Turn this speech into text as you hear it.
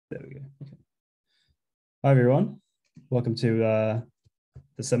Hi everyone, welcome to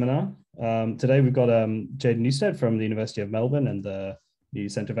the seminar. Today we've got Jayden Newstead from the University of Melbourne and the new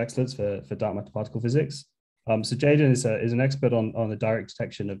Centre of Excellence for Dark Matter Particle Physics. So Jayden is an expert on the direct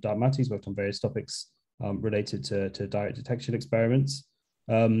detection of dark matter. He's worked on various topics related to direct detection experiments.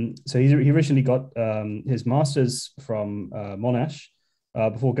 So he originally got his master's from Monash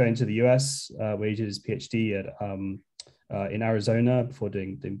before going to the US, where he did his PhD in Arizona before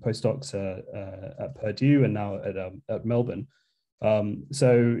doing postdocs at Purdue and now at Melbourne.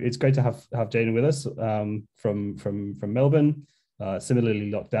 So it's great to have Jayden with us from Melbourne, similarly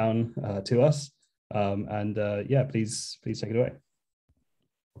locked down to us. Yeah, please take it away.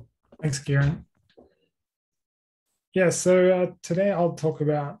 Thanks, Kieran. Yeah, so today I'll talk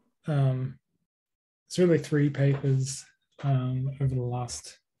about it's really three papers over the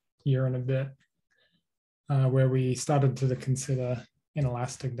last year and a bit where we started to consider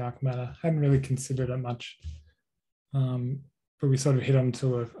inelastic dark matter. I hadn't really considered it much, but we sort of hit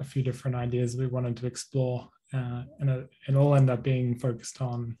onto a few different ideas we wanted to explore, and it all ended up being focused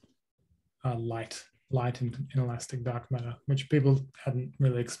on light in inelastic dark matter, which people hadn't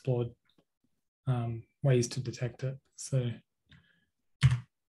really explored ways to detect it. So I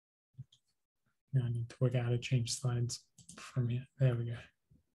need to work out how to change slides from here. There we go.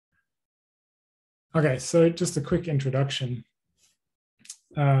 Okay, so just a quick introduction.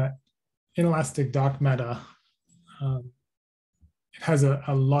 Inelastic dark matter, it has a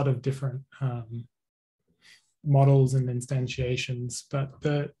lot of different models and instantiations, but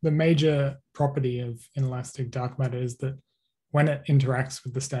the major property of inelastic dark matter is that when it interacts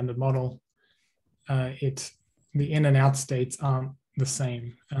with the standard model, the in and out states aren't the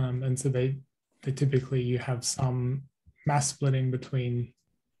same. And so they typically, you have some mass splitting between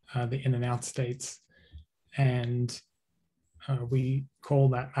the in and out states. And we call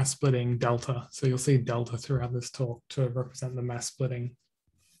that mass splitting delta. So you'll see delta throughout this talk to represent the mass splitting.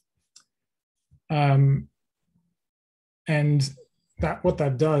 And what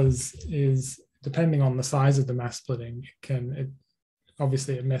that does is, depending on the size of the mass splitting,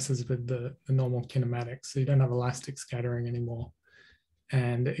 obviously it messes with the normal kinematics. So you don't have elastic scattering anymore.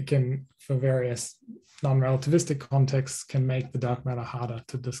 And it can, for various non-relativistic contexts, can make the dark matter harder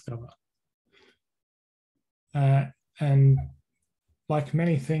to discover. And like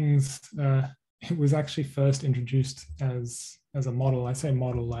many things, it was actually first introduced as a model. I say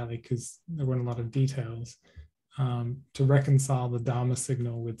model lightly because there weren't a lot of details, to reconcile the Dharma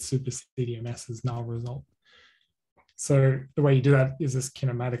signal with super CDMS's null result. So the way you do that is this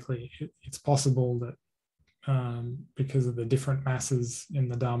kinematically. It's possible that because of the different masses in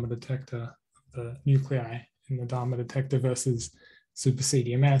the Dharma detector, the nuclei in the Dharma detector versus super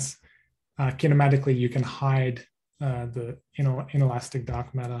CDMS, kinematically you can hide the inelastic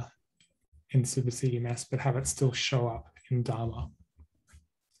dark matter in super CDMS, but have it still show up in Dharma.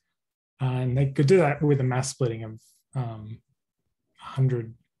 And they could do that with a mass splitting of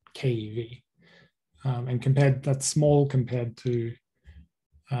 100 keV. And that's small compared to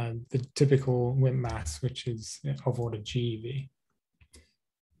the typical WIMP mass, which is of order GeV.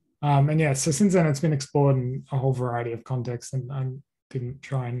 And yeah, so since then it's been explored in a whole variety of contexts, and I didn't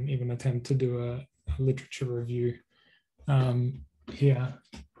try and even attempt to do a literature review here.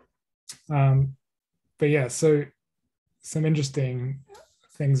 But yeah, so some interesting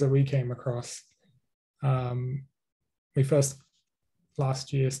things that we came across. We first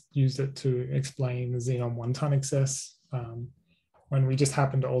last year used it to explain the xenon one-ton excess, when we just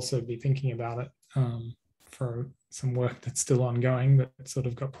happened to also be thinking about it for some work that's still ongoing, but sort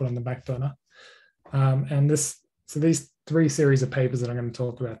of got put on the back burner. So these three series of papers that I'm going to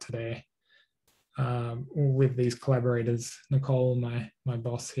talk about today, with these collaborators, Nicole, my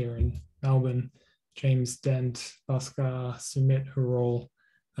boss here in Melbourne, James Dent, Bhaskar, Sumit, who are all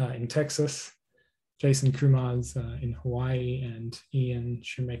in Texas, Jason Kumar's in Hawaii, and Ian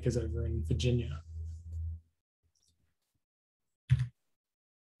Shoemaker's over in Virginia.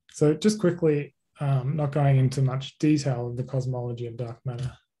 So just quickly, not going into much detail of the cosmology of dark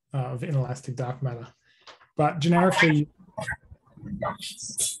matter, of inelastic dark matter, but generically,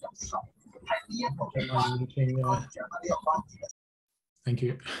 thank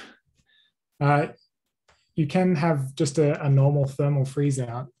you. You can have just a normal thermal freeze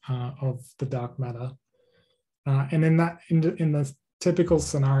out of the dark matter. And in the typical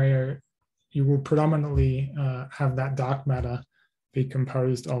scenario, you will predominantly have that dark matter be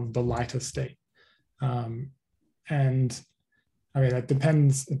composed of the lighter state. And I mean, it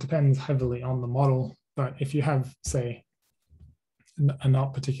depends heavily on the model, but if you have, say, a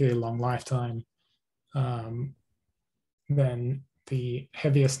not particularly long lifetime, then the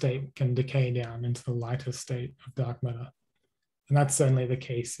heavier state can decay down into the lighter state of dark matter. And that's certainly the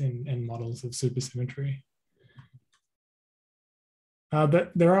case in models of supersymmetry.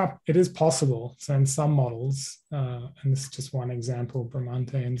 But it is possible. So in some models, and this is just one example,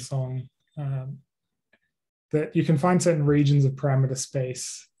 Bramante and Song, that you can find certain regions of parameter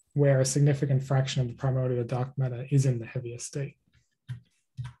space where a significant fraction of the primordial dark matter is in the heavier state.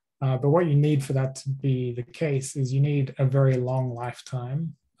 But what you need for that to be the case is you need a very long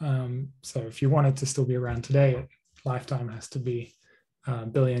lifetime. So if you want it to still be around today, lifetime has to be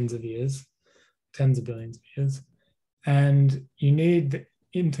billions of years, tens of billions of years. And you need the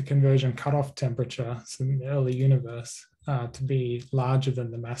interconversion cutoff temperature, so in the early universe, to be larger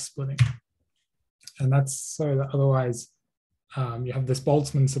than the mass splitting. And that's so that otherwise you have this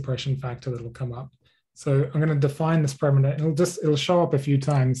Boltzmann suppression factor that will come up. So I'm going to define this parameter. It'll show up a few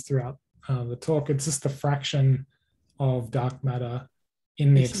times throughout the talk. It's just the fraction of dark matter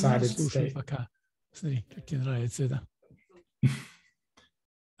in the excited state.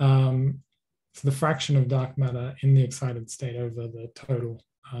 So the fraction of dark matter in the excited state over the total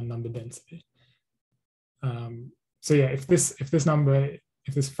number density. So yeah, if this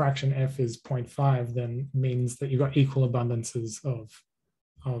fraction f is 0.5, then means that you've got equal abundances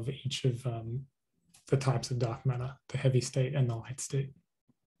of each of the types of dark matter, the heavy state and the light state.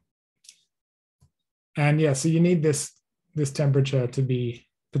 And yeah, so you need this temperature to be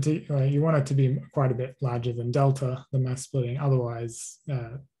you want it to be quite a bit larger than delta, the mass splitting. Otherwise,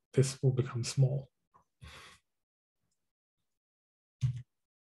 this will become small.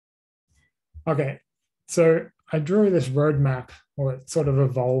 Okay, so I drew this roadmap, or it sort of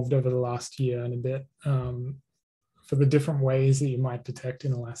evolved over the last year and a bit, for the different ways that you might detect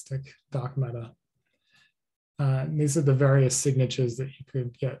inelastic dark matter. These are the various signatures that you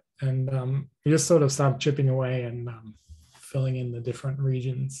could get. And we just sort of start chipping away and filling in the different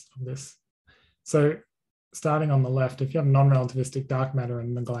regions of this. So starting on the left, if you have non-relativistic dark matter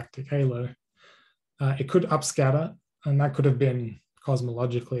in the galactic halo, it could upscatter, and that could have been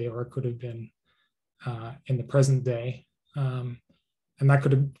cosmologically, or it could have been in the present day. And that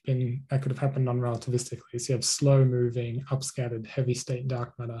could have happened non-relativistically. So you have slow-moving, upscattered, heavy state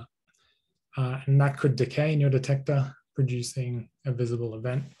dark matter. And that could decay in your detector, producing a visible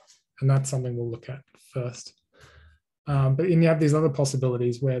event. And that's something we'll look at first. But then you have these other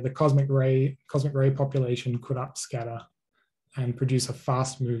possibilities where the cosmic ray population could upscatter and produce a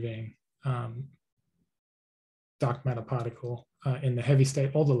fast-moving dark matter particle in the heavy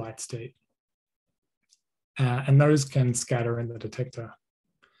state or the light state. And those can scatter in the detector.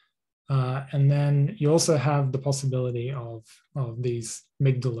 And then you also have the possibility of these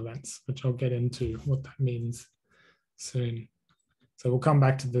Migdal events, which I'll get into what that means soon. So we'll come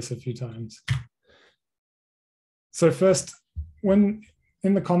back to this a few times. So first, when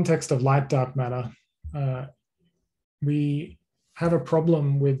in the context of light dark matter, we have a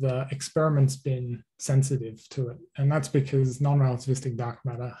problem with experiments being sensitive to it. And that's because non-relativistic dark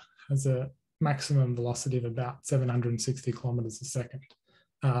matter has a maximum velocity of about 760 kilometers a second.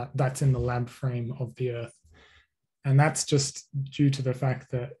 That's in the lab frame of the Earth. And that's just due to the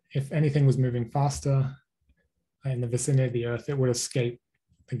fact that if anything was moving faster in the vicinity of the Earth, it would escape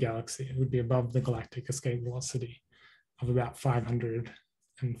the galaxy. It would be above the galactic escape velocity of about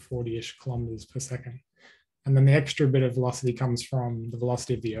 540-ish kilometers per second. And then the extra bit of velocity comes from the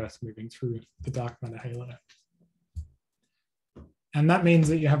velocity of the Earth moving through the dark matter halo. And that means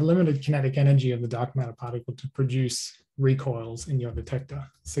that you have limited kinetic energy of the dark matter particle to produce recoils in your detector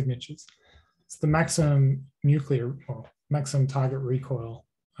signatures. So the maximum maximum target recoil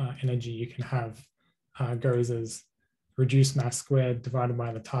energy you can have goes as reduced mass squared divided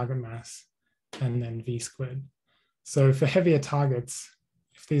by the target mass, and then V squared. So for heavier targets,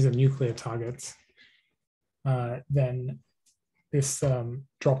 if these are nuclear targets, then this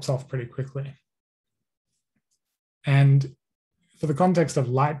drops off pretty quickly. And for the context of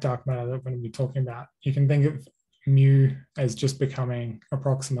light dark matter that we're going to be talking about, you can think of mu as just becoming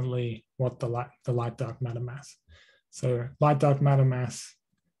approximately what the light dark matter mass. So light dark matter mass,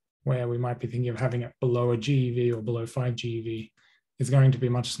 where we might be thinking of having it below a GeV or below 5 GeV, is going to be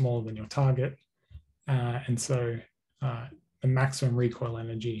much smaller than your target. And so the maximum recoil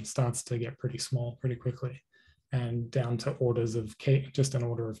energy starts to get pretty small pretty quickly, and down to orders of K, just an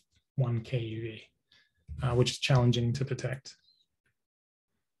order of 1 KeV, which is challenging to detect.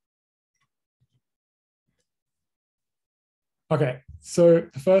 Okay, so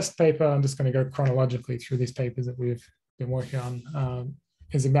the first paper, I'm just going to go chronologically through these papers that we've been working on,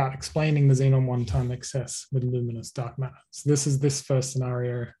 is about explaining the xenon 1 time excess with luminous dark matter. So this is this first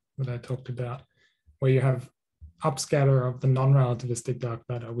scenario that I talked about, where you have upscatter of the non-relativistic dark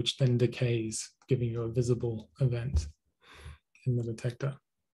matter, which then decays, giving you a visible event in the detector.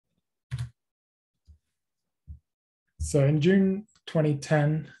 So in June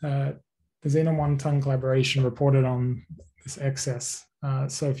 2010, the Xenon 1-ton collaboration reported on this excess.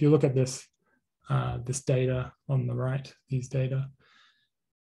 So if you look at this, this data on the right, these data,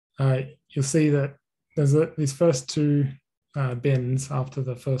 you'll see that there's these first two bins after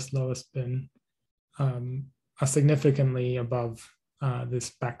the first lowest bin are significantly above this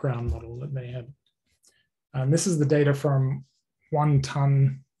background model that they had. And this is the data from 1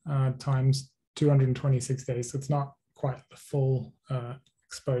 ton times 226 days. So it's not quite the full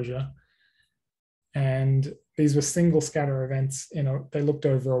exposure. And these were single scatter events. They looked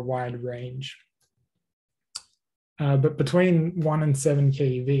over a wide range. But between 1 and 7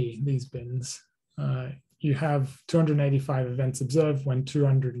 keV, these bins, you have 285 events observed when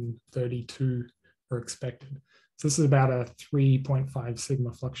 232 were expected. So this is about a 3.5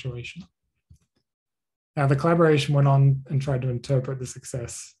 sigma fluctuation. Now the collaboration went on and tried to interpret the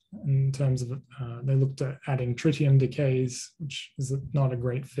success in terms of, they looked at adding tritium decays, which is not a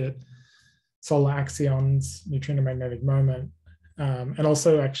great fit, solar axions, neutrino magnetic moment, and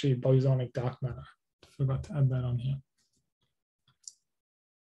also actually bosonic dark matter. I forgot to add that on here.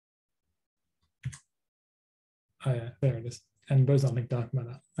 Oh yeah, there it is, and bosonic dark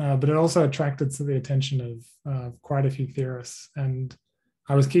matter. But it also attracted to the attention of quite a few theorists. And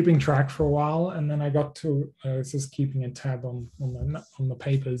I was keeping track for a while, and then I was just keeping a tab on the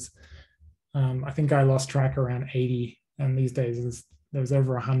papers. I think I lost track around 80, and these days there's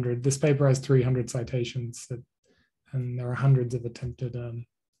over 100. This paper has 300 citations, and there are hundreds of attempted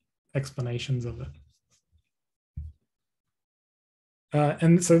explanations of it.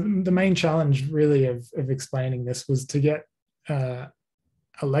 And so the main challenge really of explaining this was to get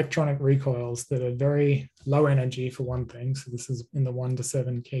electronic recoils that are very low energy for one thing. So this is in the 1 to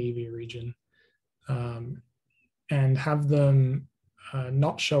 7 keV region, and have them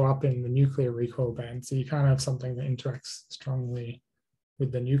not show up in the nuclear recoil band. So you can't have something that interacts strongly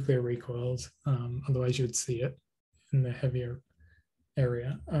with the nuclear recoils. Otherwise you would see it in the heavier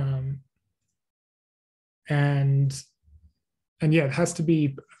area. And yeah, it has to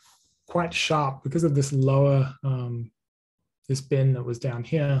be quite sharp because of this lower, this bin that was down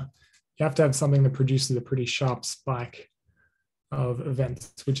here. You have to have something that produces a pretty sharp spike of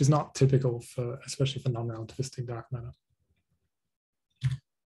events, which is not typical especially for non-relativistic dark matter.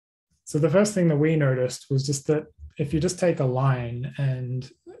 So the first thing that we noticed was just that if you just take a line and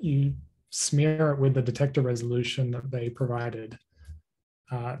you smear it with the detector resolution that they provided,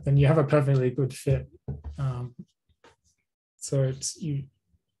 then you have a perfectly good fit. So you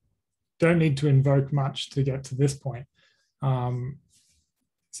don't need to invoke much to get to this point.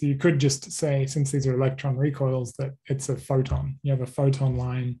 So you could just say, since these are electron recoils, that it's a photon. You have a photon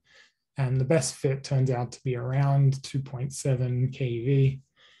line, and the best fit turns out to be around 2.7 keV.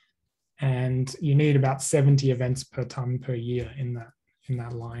 And you need about 70 events per ton per year in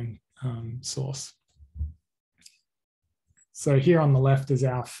that line source. So here on the left is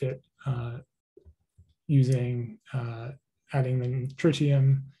our fit using adding in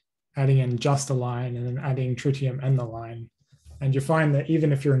tritium, adding in just a line, and then adding tritium and the line. And you find that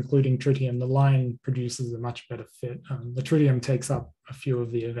even if you're including tritium, the line produces a much better fit. The tritium takes up a few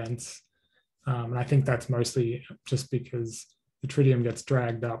of the events. And I think that's mostly just because the tritium gets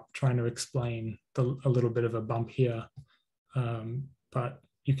dragged up trying to explain a little bit of a bump here. But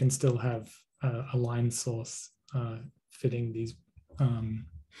you can still have a line source fitting these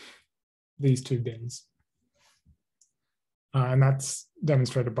two bins. And that's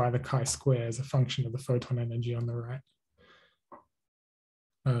demonstrated by the chi-square as a function of the photon energy on the right.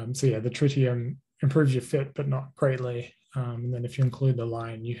 So yeah, the tritium improves your fit, but not greatly. And then if you include the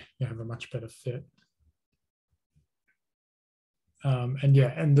line, you have a much better fit. And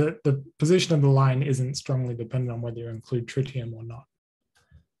yeah, and the position of the line isn't strongly dependent on whether you include tritium or not.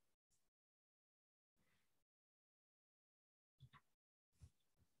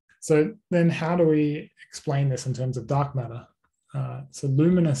 So then how do we explain this in terms of dark matter? So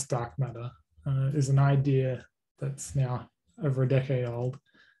luminous dark matter is an idea that's now over a decade old,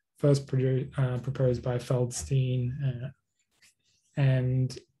 first proposed by Feldstein.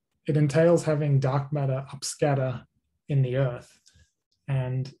 And it entails having dark matter upscatter in the Earth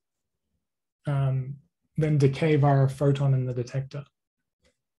and then decay via a photon in the detector.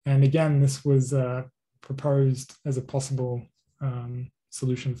 And again, this was proposed as a possible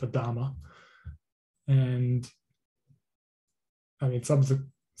solution for Dharma. And I mean,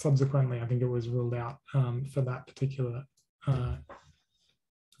 subsequently, I think it was ruled out for that particular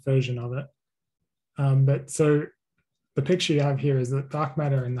version of it. But so the picture you have here is that dark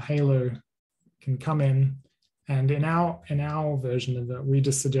matter in the halo can come in, and in our version of it, we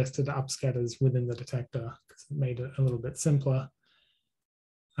just suggested upscatters within the detector because it made it a little bit simpler.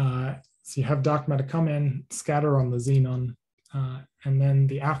 So you have dark matter come in, scatter on the xenon, and then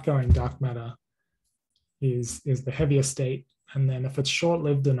the outgoing dark matter is the heavier state. And then if it's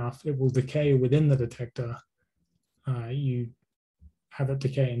short-lived enough, it will decay within the detector. You have it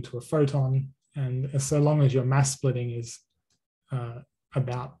decay into a photon, and so long as your mass splitting is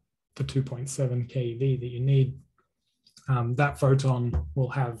about the 2.7 keV that you need, that photon will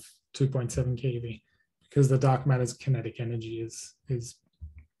have 2.7 keV because the dark matter's kinetic energy is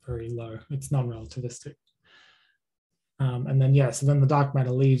very low. It's non-relativistic. And then, so then the dark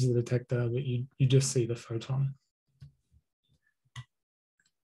matter leaves the detector, but you just see the photon.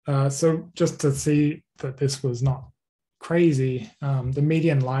 So just to see that this was not crazy, the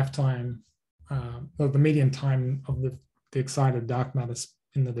median lifetime, or the median time of the excited dark matter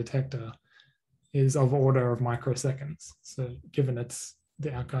in the detector is of order of microseconds. So given it's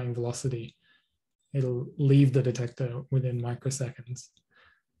the outgoing velocity, it'll leave the detector within microseconds.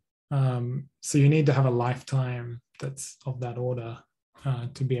 So you need to have a lifetime that's of that order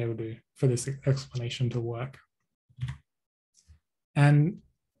to be able to, for this explanation to work. And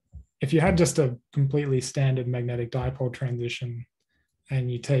if you had just a completely standard magnetic dipole transition and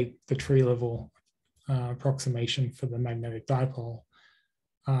you take the tree level approximation for the magnetic dipole,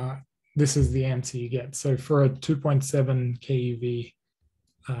 this is the answer you get. So for a 2.7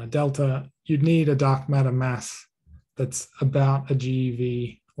 keV delta, you'd need a dark matter mass that's about a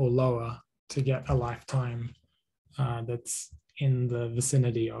GeV or lower to get a lifetime that's in the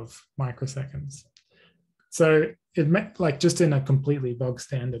vicinity of microseconds. So it meant, like, just in a completely bog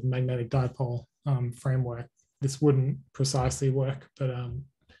standard magnetic dipole framework, this wouldn't precisely work, but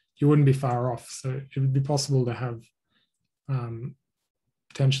you wouldn't be far off. So it would be possible to have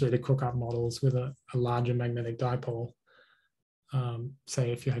potentially to cook up models with a larger magnetic dipole,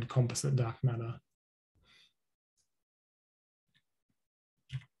 say if you had composite dark matter.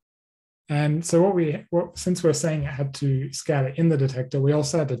 And so since we're saying it had to scatter in the detector, we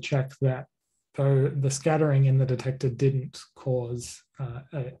also had to check that though the scattering in the detector didn't cause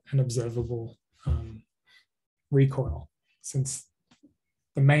an observable recoil, since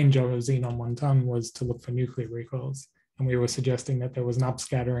the main job of xenon 1 ton was to look for nuclear recoils. And we were suggesting that there was an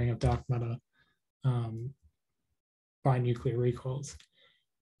upscattering of dark matter by nuclear recoils.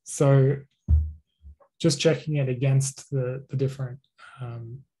 So just checking it against the different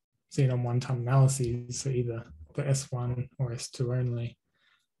xenon 1 ton analyses, so either the S1 or S2 only.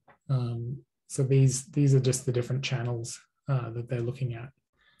 So these are just the different channels that they're looking at.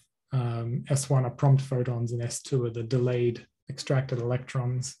 S1 are prompt photons and S2 are the delayed extracted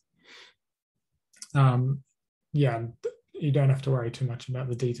electrons. Yeah, you don't have to worry too much about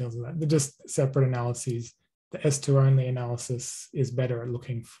the details of that. They're just separate analyses. The S2 only analysis is better at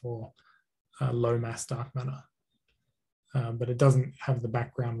looking for low mass dark matter, but it doesn't have the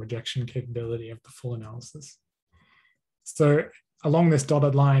background rejection capability of the full analysis. So along this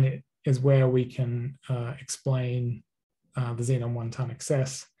dotted line, it is where we can explain the xenon 1 ton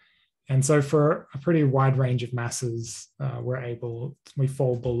excess. And so for a pretty wide range of masses, we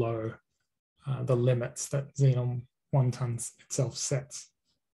fall below the limits that xenon 1 ton itself sets.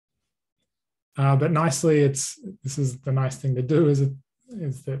 But nicely, this is the nice thing to do, is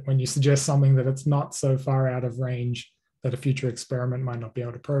that when you suggest something that it's not so far out of range that a future experiment might not be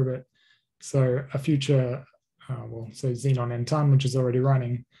able to probe it. So a future, so xenon n ton, which is already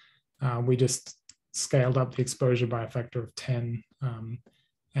running, we just scaled up the exposure by a factor of 10.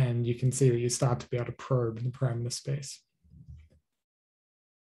 And you can see that you start to be able to probe the parameter space.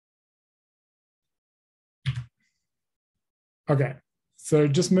 Okay, so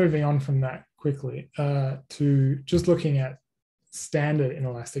just moving on from that quickly to just looking at standard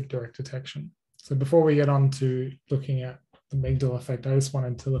inelastic direct detection. So before we get on to looking at the Migdal effect, I just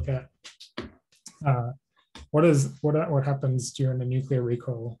wanted to look at what happens during the nuclear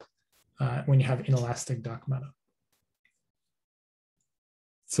recoil when you have inelastic dark matter.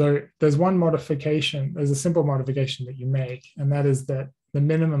 So there's one modification, there's a simple modification that you make, and that is that the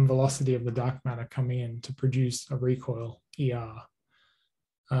minimum velocity of the dark matter coming in to produce a recoil, ER,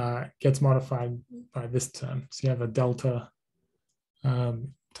 gets modified by this term. So you have a delta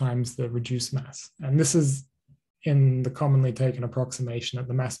times the reduced mass. And this is in the commonly taken approximation that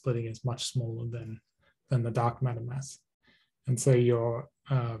the mass splitting is much smaller than the dark matter mass. And so your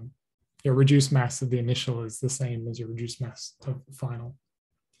reduced mass of the initial is the same as your reduced mass of the final.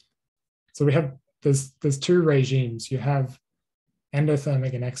 So we have, there's two regimes. You have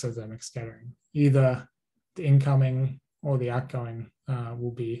endothermic and exothermic scattering. Either the incoming or the outgoing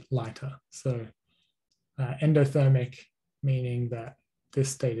will be lighter. So endothermic, meaning that this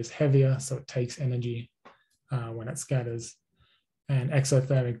state is heavier, so it takes energy when it scatters. And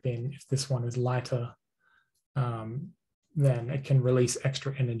exothermic being if this one is lighter, then it can release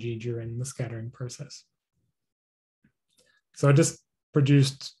extra energy during the scattering process. So I just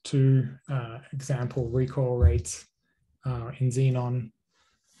produced two example recoil rates in xenon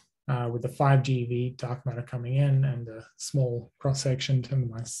with the 5 GeV dark matter coming in and a small cross-section, 10 to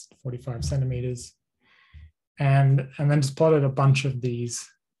the minus 45 centimeters. And then just plotted a bunch of these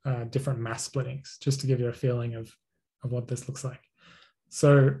different mass splittings, just to give you a feeling of what this looks like.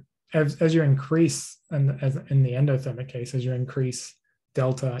 So as you increase, and as in the endothermic case, as you increase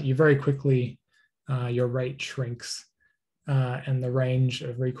delta, you very quickly, your rate shrinks and the range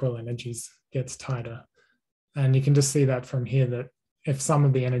of recoil energies gets tighter. And you can just see that from here, that if some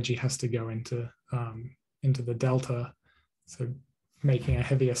of the energy has to go into the delta, so making a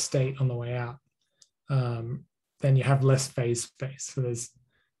heavier state on the way out, then you have less phase space. So there's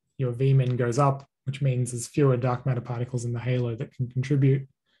your Vmin goes up, which means there's fewer dark matter particles in the halo that can contribute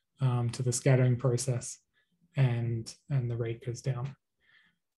to the scattering process, and the rate goes down.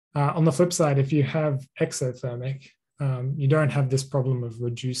 On the flip side, if you have exothermic, you don't have this problem of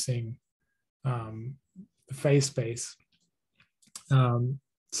reducing the phase space.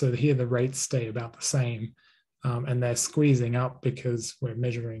 So here the rates stay about the same, and they're squeezing up because we're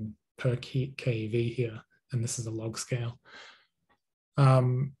measuring per keV here, and this is a log scale.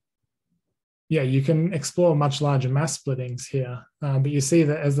 Yeah, you can explore much larger mass splittings here, but you see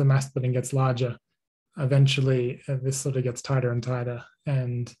that as the mass splitting gets larger, eventually this sort of gets tighter and tighter,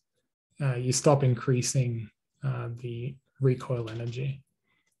 and you stop increasing the recoil energy.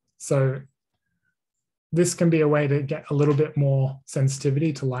 So this can be a way to get a little bit more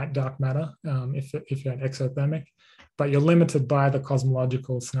sensitivity to light dark matter if you're an exothermic, but you're limited by the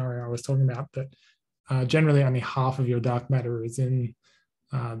cosmological scenario I was talking about, that generally only half of your dark matter is in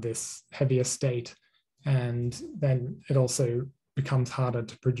this heavier state, and then it also becomes harder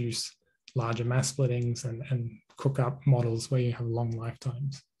to produce larger mass splittings and cook up models where you have long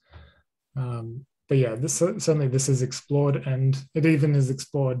lifetimes. But yeah, certainly this is explored, and it even is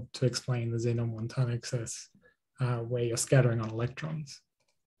explored to explain the xenon time excess where you're scattering on electrons.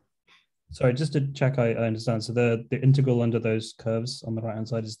 Sorry, just to check, I understand. So the integral under those curves on the right hand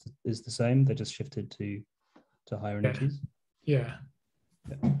side is the same. They just shifted to higher energies. Yeah.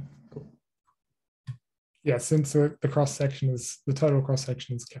 Yeah. Cool. Yeah, since the cross section is the total cross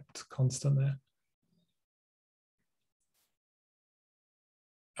section is kept constant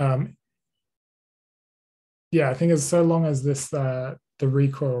there. Yeah, I think as so long as this the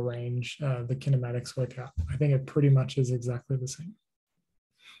recoil range, the kinematics work out, I think it pretty much is exactly the same.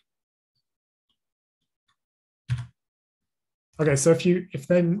 Okay, so if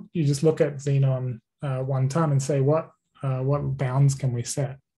then you just look at xenon one time and say what bounds can we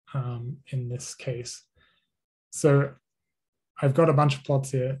set in this case? So I've got a bunch of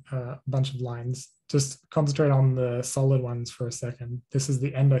plots here, a bunch of lines. Just concentrate on the solid ones for a second. This is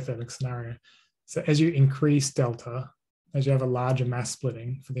the endothermic scenario. So as you increase delta, as you have a larger mass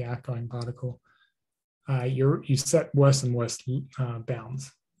splitting for the outgoing particle, you set worse and worse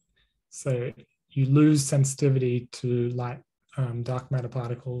bounds. So you lose sensitivity to light dark matter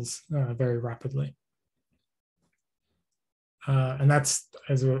particles very rapidly. And that's,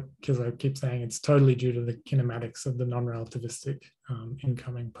 because I keep saying, it's totally due to the kinematics of the non-relativistic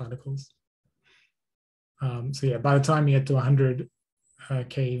incoming particles. So yeah, by the time you get to 100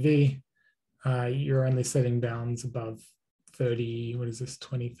 keV, you're only setting bounds above 30,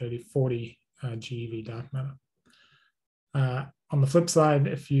 20, 30, 40 GeV dark matter. On the flip side,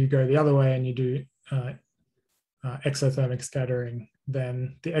 if you go the other way and you do exothermic scattering,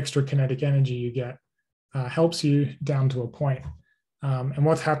 then the extra kinetic energy you get helps you down to a point. And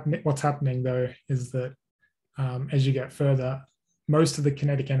what's happening though is that as you get further, most of the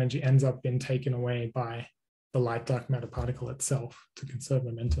kinetic energy ends up being taken away by the light dark matter particle itself to conserve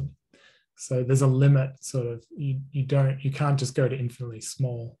momentum. So there's a limit, sort of, you can't just go to infinitely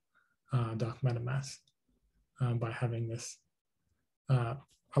small dark matter mass by having this a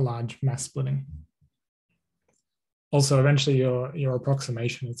large mass splitting. Also, eventually your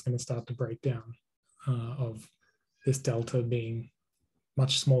approximation is going to start to break down of this delta being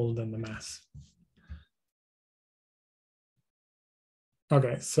much smaller than the mass.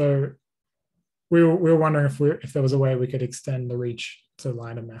 Okay, so we were wondering if there was a way we could extend the reach to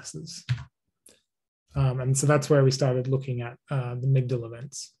lighter masses. And so that's where we started looking at the Migdal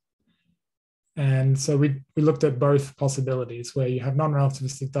events. And so we looked at both possibilities, where you have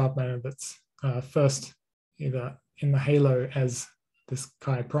non-relativistic dark matter that's first either in the halo as this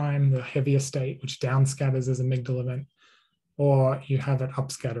chi prime, the heavier state, which downscatters as a Migdal event, or you have it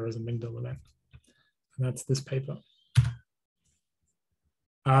upscatter as a Migdal event. And that's this paper.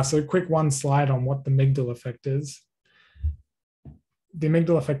 So a quick one slide on what the Migdal effect is. The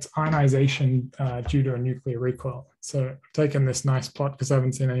Migdal affects ionization due to a nuclear recoil. So I've taken this nice plot because I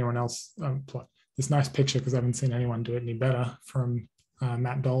haven't seen anyone else plot this nice picture because I haven't seen anyone do it any better from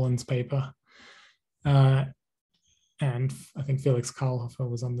Matt Dolan's paper. And I think Felix Karlhofer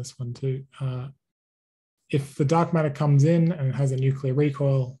was on this one too. If the dark matter comes in and has a nuclear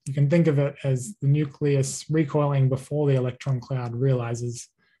recoil, you can think of it as the nucleus recoiling before the electron cloud realizes.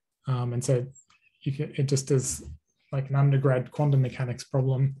 And so it just is like an undergrad quantum mechanics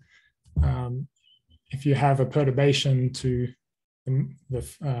problem. If you have a perturbation to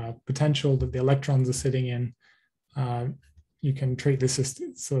the potential that the electrons are sitting in, you can treat this as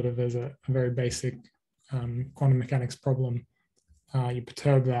sort of as a very basic quantum mechanics problem. You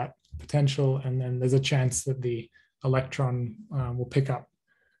perturb that potential, and then there's a chance that the electron will pick up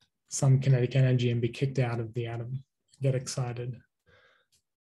some kinetic energy and be kicked out of the atom, get excited.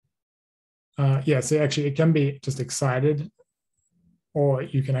 So actually it can be just excited, or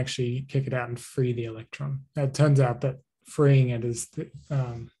you can actually kick it out and free the electron. It turns out that freeing it is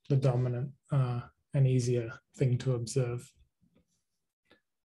the dominant and easier thing to observe.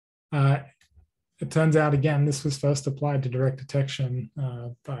 It turns out, again, this was first applied to direct detection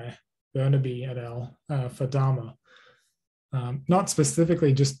by Burnaby et al. For Dharma. Not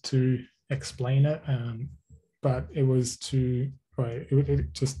specifically just to explain it, but it was to,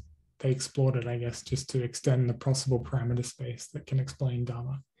 they explored it, I guess, just to extend the possible parameter space that can explain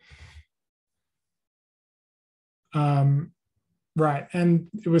Dharma. Right, and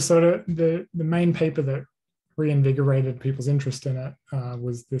it was sort of the main paper that reinvigorated people's interest in it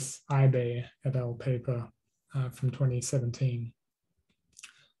was this Ibe et al. Paper from 2017.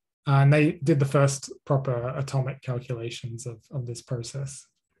 And they did the first proper atomic calculations of this process.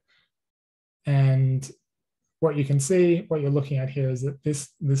 And what you can see, what you're looking at here is that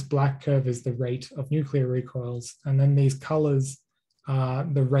this black curve is the rate of nuclear recoils. And then these colors are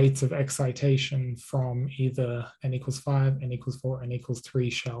the rates of excitation from either n equals 5, n equals 4, n equals 3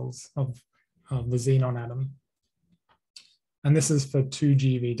 shells of the xenon atom. And this is for 2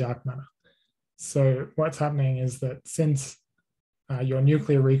 GeV dark matter. So what's happening is that since your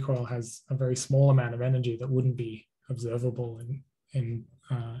nuclear recoil has a very small amount of energy that wouldn't be observable in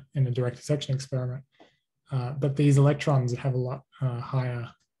a direct detection experiment, but these electrons have a lot higher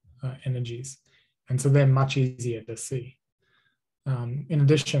energies, and so they're much easier to see. In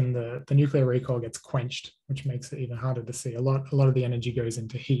addition, the nuclear recoil gets quenched, which makes it even harder to see. A lot of the energy goes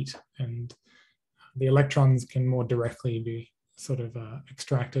into heat, and the electrons can more directly be sort of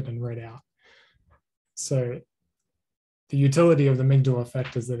extracted and read out. So the utility of the Migdal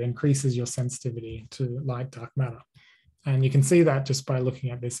effect is that it increases your sensitivity to light dark matter. And you can see that just by looking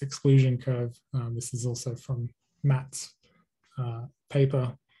at this exclusion curve. This is also from Matt's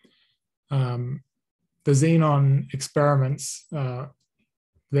paper. The xenon experiments,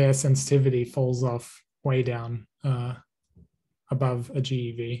 their sensitivity falls off way down above a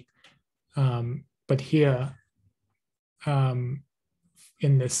GeV. But here,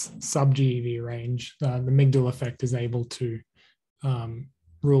 in this sub-GeV range, the Migdal effect is able to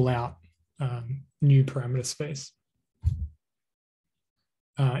rule out new parameter space.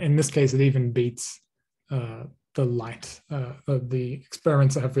 In this case, it even beats the light, the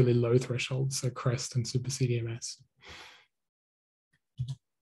experiments that have really low thresholds, so CREST and Super CDMS.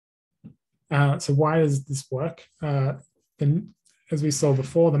 So why does this work? As we saw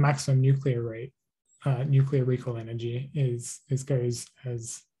before, the maximum nuclear rate, nuclear recoil energy goes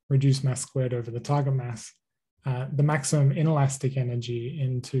as reduced mass squared over the target mass. The maximum inelastic energy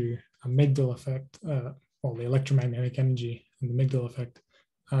into a Migdal effect, well, the electromagnetic energy in the Migdal effect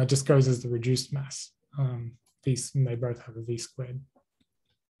just goes as the reduced mass. And they both have a V squared.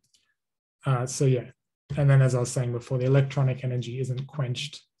 So yeah, and then as I was saying before, the electronic energy isn't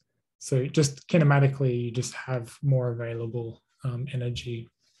quenched. So just kinematically, you just have more available energy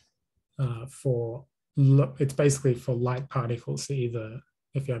it's basically for light particles, so either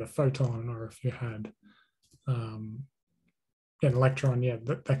if you had a photon or if you had an electron, yeah,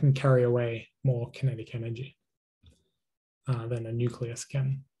 that can carry away more kinetic energy than a nucleus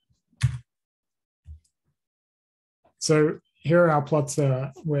can. So here are our plots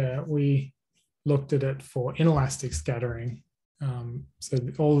where we looked at it for inelastic scattering. So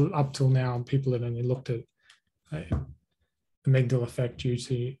all up till now, people had only looked at the Migdal effect due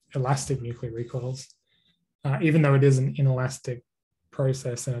to elastic nuclear recoils. Even though it is an inelastic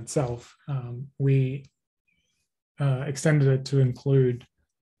process in itself, we extended it to include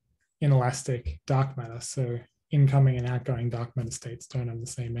inelastic dark matter. So incoming and outgoing dark matter states don't have the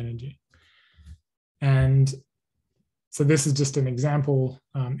same energy. And so this is just an example,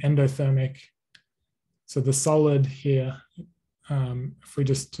 endothermic. So the solid here, if we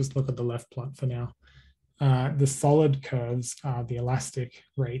just look at the left plot for now, the solid curves are the elastic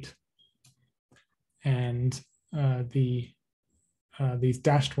rate, and these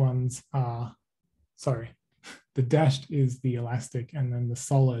dashed ones are, sorry, the dashed is the elastic, and then the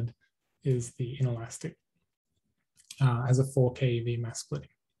solid is the inelastic as a 4 keV mass splitting.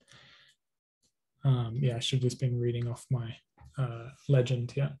 Yeah, I should have just been reading off my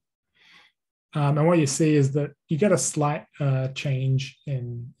legend here. And what you see is that you get a slight change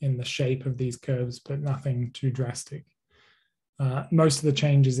in the shape of these curves, but nothing too drastic. Most of the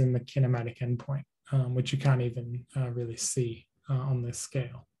change is in the kinematic endpoint, which you can't even really see on this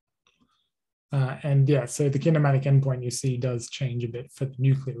scale. And yeah, so the kinematic endpoint you see does change a bit for the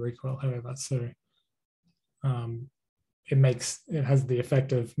nuclear recoil, however. So it has the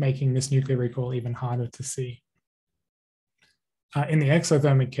effect of making this nuclear recoil even harder to see. In the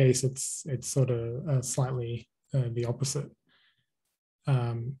exothermic case, it's sort of slightly the opposite.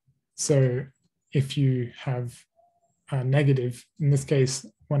 So if you have a negative, in this case,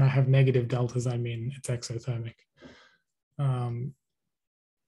 when I have negative deltas, I mean it's exothermic.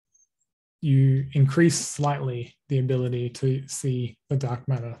 You increase slightly the ability to see the dark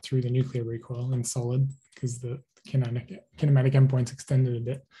matter through the nuclear recoil in solid because the kinematic endpoint's extended a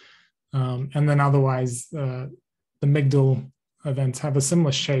bit. And then otherwise, the Migdal events have a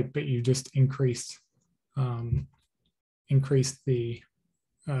similar shape, but you just increased the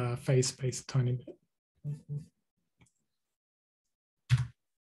phase space a tiny bit.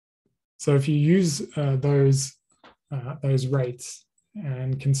 So if you use those rates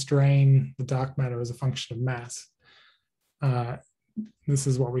and constrain the dark matter as a function of mass, this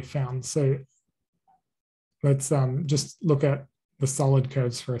is what we found. So let's just look at the solid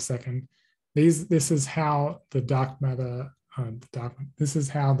curves for a second. This is how the dark matter, this is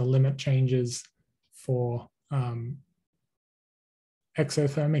how the limit changes for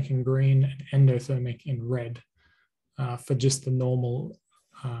exothermic in green and endothermic in red for just the normal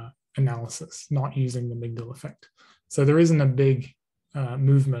analysis, not using the Migdal effect. So there isn't a big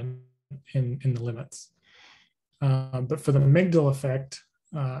movement in the limits. But for the Migdal effect,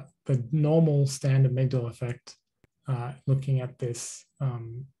 the normal standard Migdal effect, looking at this,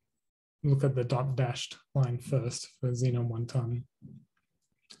 look at the dot dashed line first for xenon 1 ton.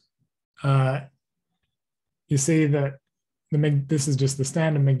 You see that this is just the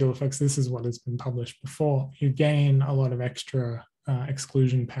standard Migdal effects. This is what has been published before. You gain a lot of extra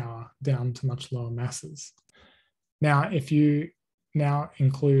exclusion power down to much lower masses. Now, if you now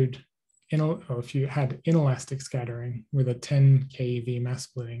include, or if you had inelastic scattering with a 10 keV mass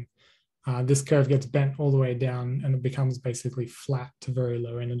splitting, this curve gets bent all the way down and it becomes basically flat to very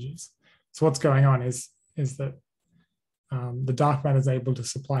low energies. So what's going on is that the dark matter is able to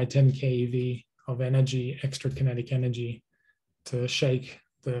supply 10 keV of energy, extra kinetic energy, to shake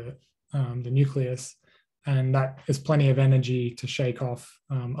the nucleus, and that is plenty of energy to shake off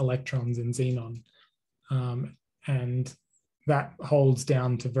electrons in xenon, and that holds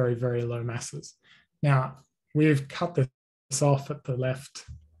down to very, very low masses. Now, we've cut this off at the left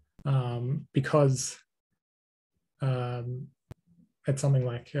because it's something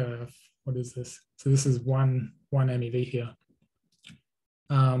like, what is this? So this is one MeV here.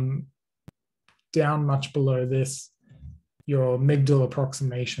 Down much below this, your Migdal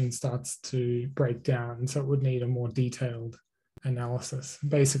approximation starts to break down. So it would need a more detailed analysis.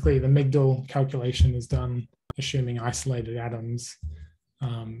 Basically, the Migdal calculation is done assuming isolated atoms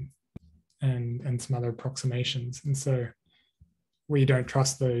and some other approximations. And so we don't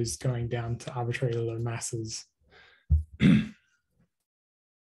trust those going down to arbitrarily low masses.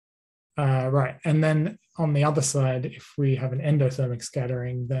 Right, and then on the other side, if we have an endothermic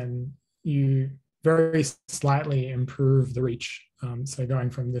scattering, then you very slightly improve the reach. So going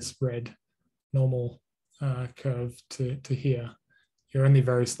from this red normal curve to here, you only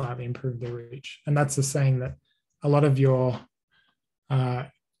very slightly improve the reach. And that's just saying that a lot of the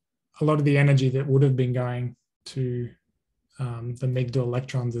energy that would have been going to the Migdal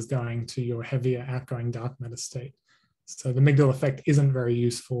electrons is going to your heavier outgoing dark matter state. So the Migdal effect isn't very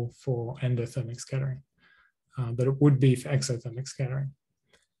useful for endothermic scattering, but it would be for exothermic scattering.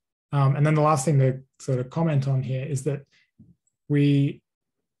 And then the last thing to sort of comment on here is that we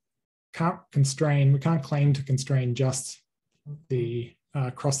can't claim to constrain just the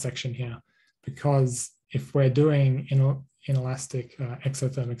cross section here, because if we're doing inelastic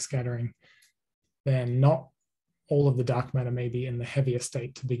exothermic scattering, then not all of the dark matter may be in the heavier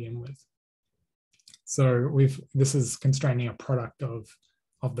state to begin with. So this is constraining a product of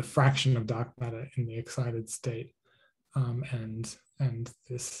the fraction of dark matter in the excited state and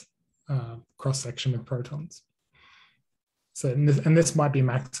this cross section with protons. So and this might be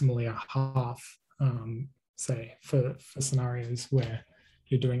maximally a half, say for scenarios where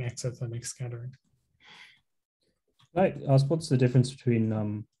you're doing exothermic scattering. Right. What's the difference between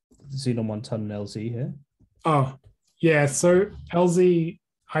xenon 1 ton and LZ here? Oh, yeah. So LZ,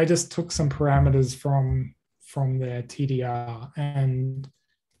 I just took some parameters from their TDR, and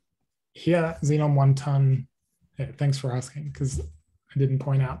here xenon 1 ton. Yeah, thanks for asking, because I didn't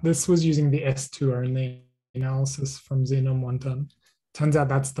point out this was using the S2 only analysis from xenon 1 ton. Turns out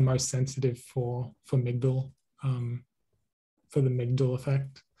that's the most sensitive for Migdal, for the Migdal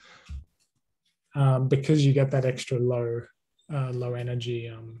effect, because you get that extra low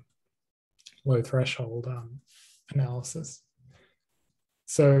energy, low threshold analysis.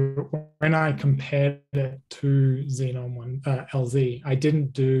 So when I compared it to xenon 1 LZ, I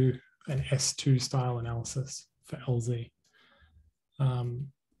didn't do an S2 style analysis for LZ.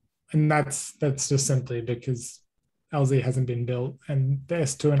 And that's just simply because LZ hasn't been built, and the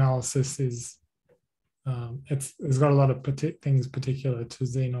S2 analysis is it's got a lot of things particular to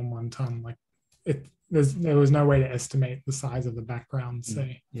xenon 1 ton. Like there was no way to estimate the size of the background,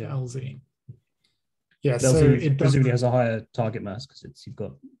 say, for LZ. Yeah, so it presumably has a higher target mass because you've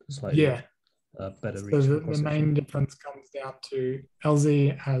got slightly better reach. So the main difference comes down to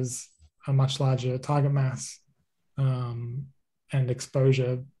LZ has a much larger target mass and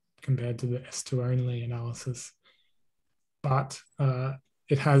exposure compared to the S2 only analysis, but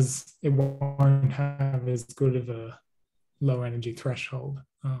it won't have as good of a low energy threshold.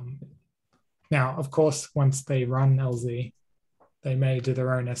 Now, of course, once they run LZ, they may do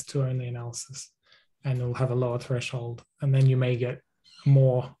their own S2 only analysis, and it'll have a lower threshold, and then you may get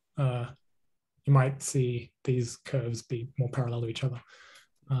more. You might see these curves be more parallel to each other.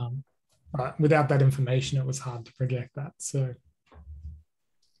 But without that information, it was hard to project that. So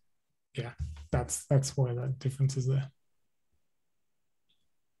yeah, that's why the difference is there.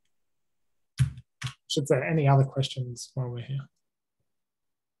 Should say, any other questions while we're here?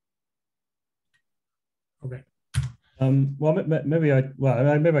 Okay. Well, maybe I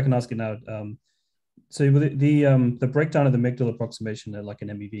can ask it now. So the breakdown of the Migdal approximation at like an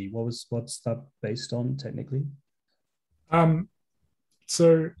MEV, what's that based on technically?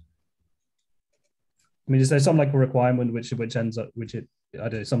 So I mean, is there some like a requirement which ends up I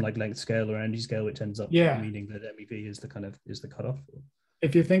don't know, some like length scale or energy scale which ends up meaning that MEV is the cutoff?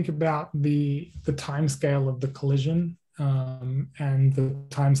 If you think about the time scale of the collision and the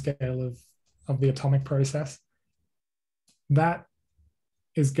time scale of the atomic process, that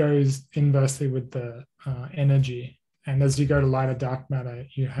goes inversely with the energy. And as you go to lighter dark matter,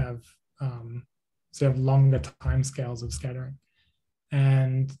 you have longer time scales of scattering.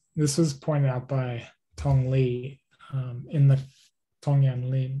 And this was pointed out by Tong Li in the Tongyan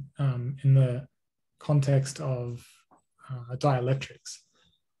Lin in the context of dielectrics.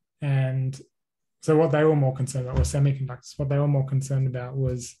 And so what they were more concerned about were semiconductors. What they were more concerned about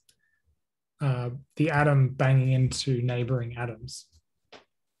was the atom banging into neighboring atoms.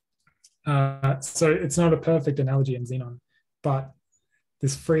 So it's not a perfect analogy in xenon, but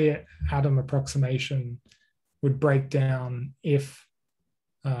this free atom approximation would break down if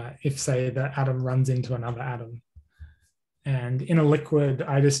say the atom runs into another atom. And in a liquid,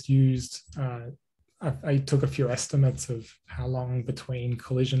 I just used, I took a few estimates of how long between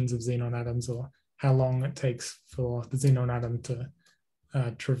collisions of xenon atoms, or how long it takes for the xenon atom to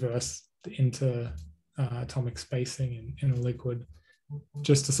traverse into atomic spacing in a liquid,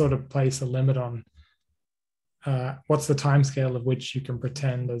 just to sort of place a limit on what's the time scale of which you can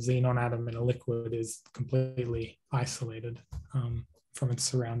pretend a xenon atom in a liquid is completely isolated from its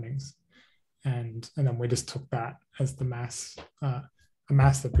surroundings. And then we just took that as the mass, a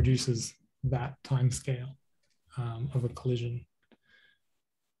mass that produces that time scale of a collision.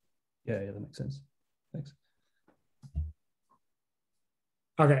 Yeah, that makes sense. Thanks.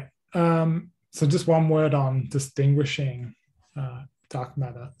 Okay, so just one word on distinguishing dark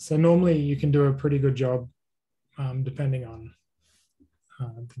matter. So normally you can do a pretty good job, depending on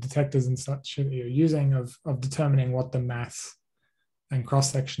the detectors and such that you're using, of determining what the mass and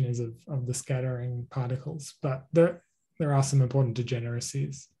cross-section is of the scattering particles. But there are some important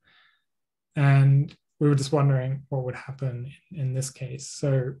degeneracies. And we were just wondering what would happen in this case.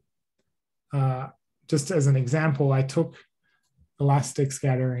 So just as an example, I took elastic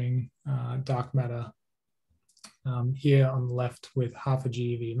scattering, dark matter, here on the left with half a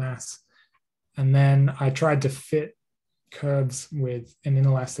GeV mass. And then I tried to fit curves with an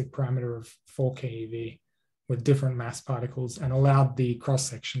inelastic parameter of 4 keV with different mass particles and allowed the cross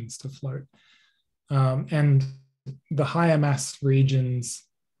sections to float. And the higher mass regions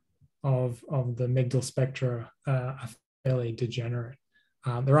of the Migdal spectra are fairly degenerate.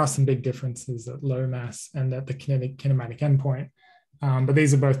 There are some big differences at low mass and at the kinematic endpoint, but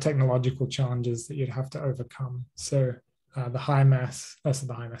these are both technological challenges that you'd have to overcome. So the high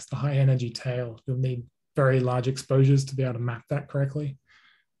energy tail, you'll need very large exposures to be able to map that correctly.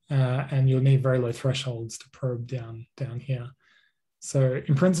 And you'll need very low thresholds to probe down here. So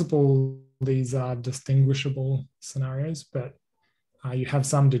in principle, these are distinguishable scenarios, but you have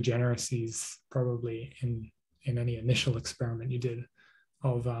some degeneracies probably in any initial experiment you did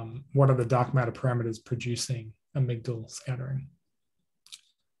of what are the dark matter parameters producing a Migdal scattering.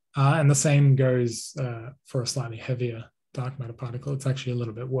 And the same goes for a slightly heavier dark matter particle. It's actually a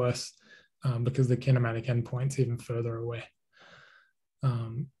little bit worse because the kinematic endpoint's even further away.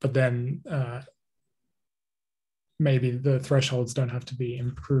 But then maybe the thresholds don't have to be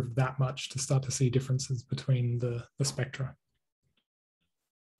improved that much to start to see differences between the spectra.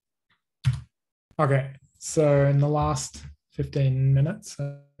 Okay, so in the last 15 minutes,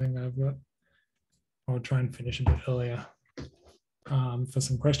 I think I'll try and finish a bit earlier for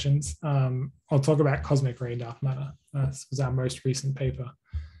some questions. I'll talk about cosmic ray dark matter. This was our most recent paper.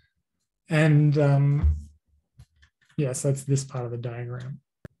 And yes, that's this part of the diagram.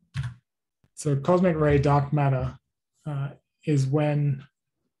 So cosmic ray dark matter is when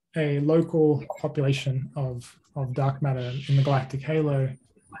a local population of dark matter in the galactic halo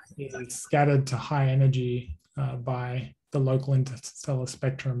is scattered to high energy by the local interstellar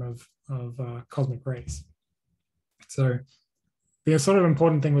spectrum of cosmic rays. So the sort of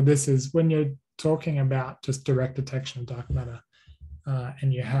important thing with this is when you're talking about just direct detection of dark matter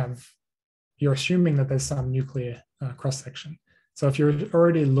and you're assuming that there's some nuclear cross-section. So if you're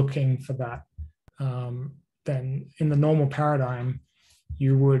already looking for that, then in the normal paradigm,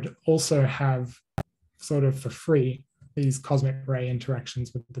 you would also have sort of for free these cosmic ray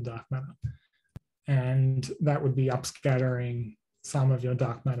interactions with the dark matter. And that would be upscattering some of your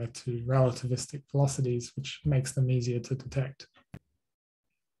dark matter to relativistic velocities, which makes them easier to detect.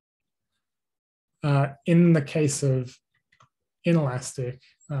 In the case of inelastic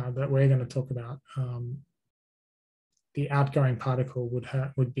that we're going to talk about, the outgoing particle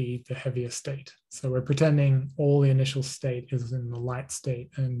would be the heavier state. So we're pretending all the initial state is in the light state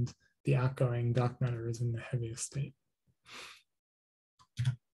and the outgoing dark matter is in the heavier state.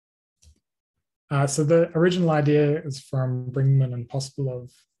 So the original idea is from Brinkman and Pospelov,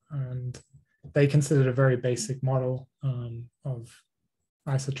 and they considered a very basic model of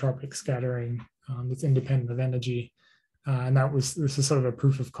isotropic scattering that's independent of energy. And this is sort of a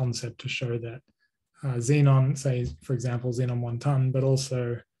proof of concept to show that xenon, say, for example, xenon 1 ton, but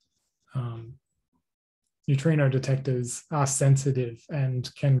also neutrino detectors are sensitive and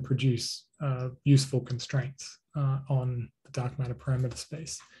can produce useful constraints on the dark matter parameter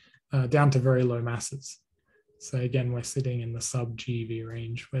space down to very low masses. So again, we're sitting in the sub GeV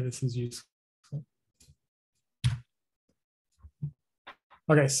range where this is useful.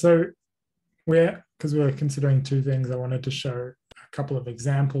 Okay, so because we're considering two things, I wanted to show a couple of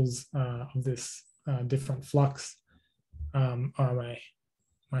examples of this different flux. My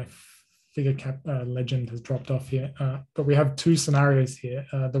figure cap legend has dropped off here, but we have two scenarios here.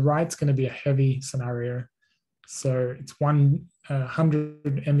 The right's going to be a heavy scenario. So it's 100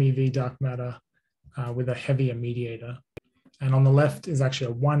 MeV dark matter with a heavier mediator. And on the left is actually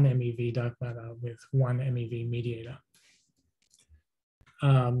a 1 MeV dark matter with 1 MeV mediator.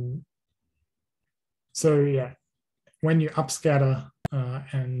 So yeah, when you upscatter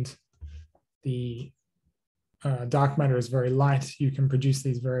and the dark matter is very light, you can produce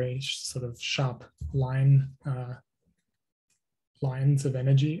these very sort of sharp lines of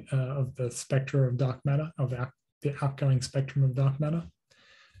energy of the spectra of dark matter, of the outgoing spectrum of dark matter.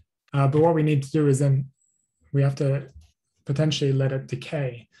 But what we need to do is then we have to potentially let it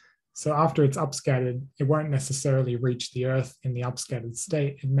decay. So after it's upscattered, it won't necessarily reach the Earth in the upscattered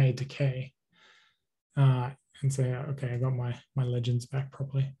state. It may decay. And say, okay, I got my legends back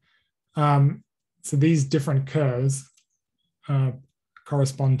properly. So these different curves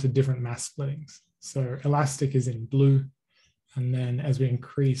correspond to different mass splittings. So elastic is in blue. And then as we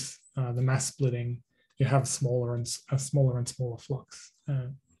increase the mass splitting, you have smaller and smaller flux.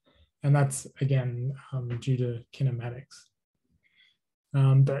 And that's, again, due to kinematics.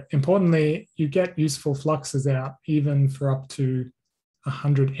 But importantly, you get useful fluxes out even for up to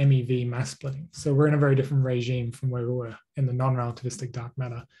 100 MeV mass splitting. So we're in a very different regime from where we were in the non-relativistic dark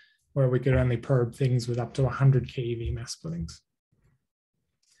matter, where we could only probe things with up to 100 keV mass splittings.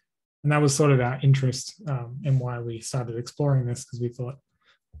 And that was sort of our interest in why we started exploring this, because we thought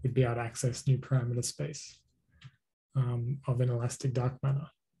we'd be able to access new parameter space of inelastic dark matter.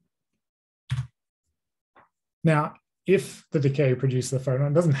 Now, if the decay produces the photon,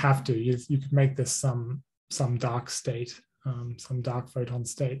 it doesn't have to. You could make this some dark state, some dark photon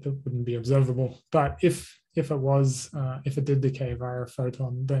state that wouldn't be observable. But if it did decay via a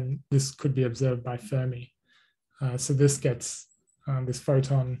photon, then this could be observed by Fermi. So this gets this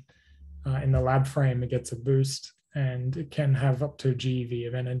photon in the lab frame. It gets a boost, and it can have up to GeV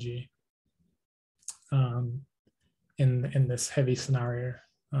of energy in this heavy scenario,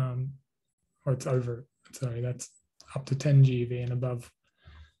 or it's over. Sorry, that's up to 10 GeV and above.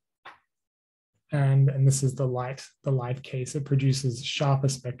 And this is the light case. It produces sharper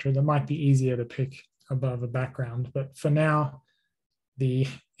spectra that might be easier to pick above a background. But for now, the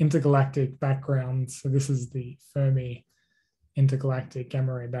intergalactic background, so this is the Fermi intergalactic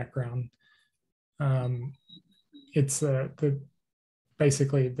gamma ray background. It's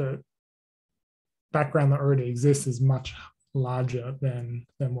basically the background that already exists is much larger than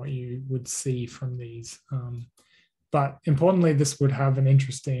what you would see from these. But importantly, this would have an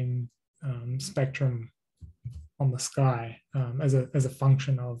interesting spectrum on the sky as a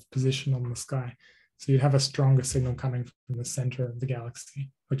function of position on the sky. So you'd have a stronger signal coming from the center of the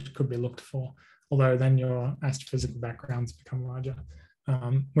galaxy, which could be looked for, although then your astrophysical backgrounds become larger.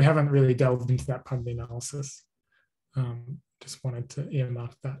 We haven't really delved into that part of the analysis. Just wanted to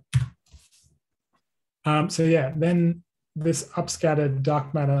earmark that. So yeah, then this upscattered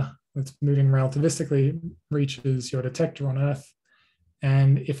dark matter that's moving relativistically reaches your detector on Earth.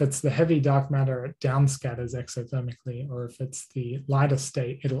 And if it's the heavy dark matter, it downscatters exothermically, or if it's the lighter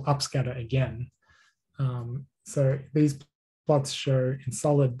state, it'll upscatter again. So these plots show in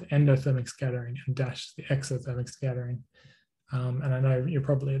solid the endothermic scattering and dash the exothermic scattering. And I know you're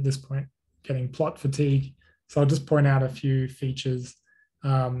probably at this point getting plot fatigue. So I'll just point out a few features,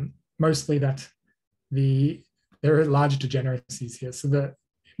 mostly that there are large degeneracies here. So that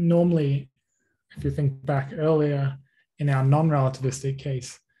normally, if you think back earlier in our non-relativistic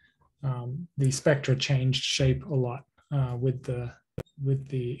case, the spectra changed shape a lot with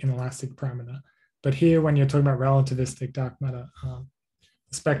the inelastic parameter. But here, when you're talking about relativistic dark matter,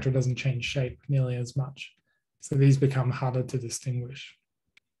 the spectra doesn't change shape nearly as much. So these become harder to distinguish.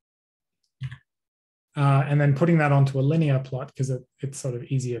 And then putting that onto a linear plot, because it's sort of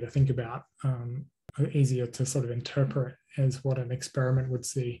easier to think about, easier to sort of interpret as what an experiment would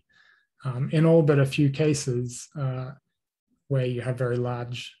see. In all but a few cases where you have very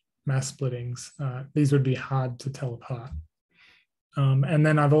large mass splittings, these would be hard to tell apart. And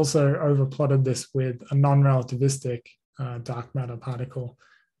then I've also overplotted this with a non-relativistic dark matter particle,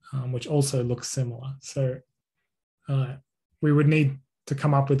 which also looks similar. So we would need to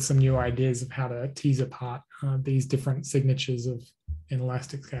come up with some new ideas of how to tease apart these different signatures of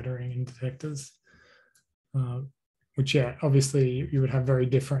inelastic scattering in detectors, which, yeah, obviously you would have very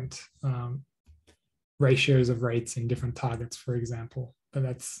different ratios of rates in different targets, for example, but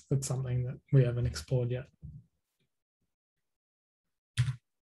that's something that we haven't explored yet.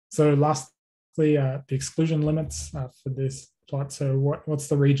 So lastly, the exclusion limits for this plot. So what's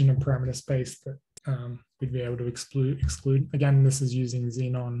the region of parameter space that we'd be able to exclude? Again, this is using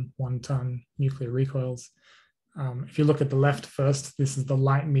xenon 1-ton nuclear recoils. If you look at the left first, this is the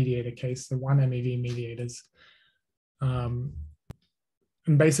light mediator case, the 1 MeV mediators. And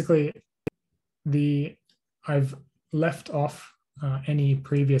basically, I've left off any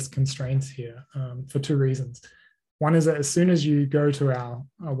previous constraints here for two reasons. One is that as soon as you go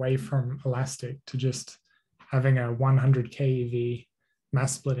away from elastic to just having a 100 keV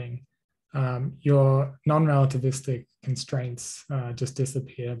mass splitting, your non-relativistic constraints just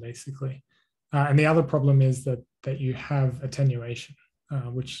disappear, basically. And the other problem is that you have attenuation,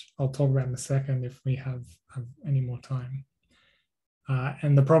 which I'll talk about in a second if we have any more time.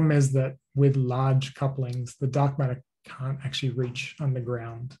 And the problem is that with large couplings, the dark matter can't actually reach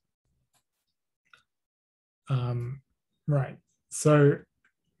underground. Right, so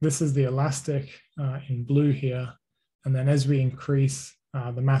this is the elastic in blue here. And then as we increase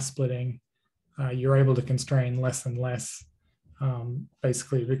the mass splitting, you're able to constrain less and less,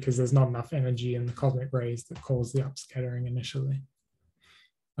 basically because there's not enough energy in the cosmic rays that cause the upscattering initially.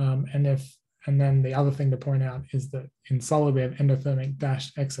 And then the other thing to point out is that in solid, we have endothermic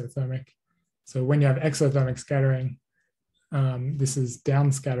dash exothermic. So when you have exothermic scattering, this is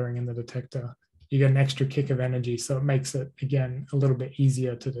downscattering in the detector, you get an extra kick of energy. So it makes it, again, a little bit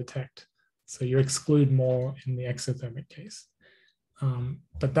easier to detect. So you exclude more in the exothermic case.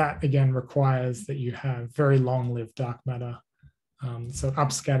 But that, again, requires that you have very long-lived dark matter. So it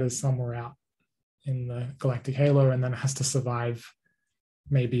upscatters somewhere out in the galactic halo, and then it has to survive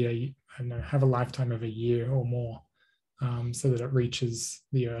maybe have a lifetime of a year or more, so that it reaches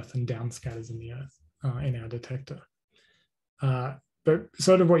the Earth and downscatters in the Earth in our detector. But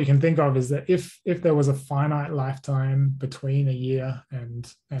sort of what you can think of is that if there was a finite lifetime between a year and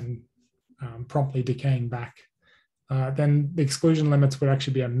promptly decaying back, then the exclusion limits would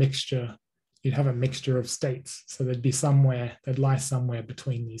actually be a mixture. You'd have a mixture of states. So they'd lie somewhere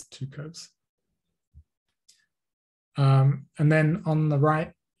between these two curves. And then on the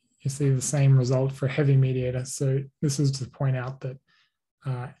right, you see the same result for heavy mediator. So this is to point out that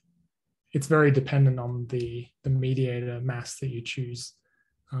it's very dependent on the mediator mass that you choose.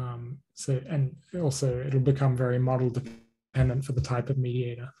 And also it'll become very model dependent for the type of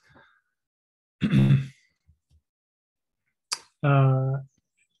mediator.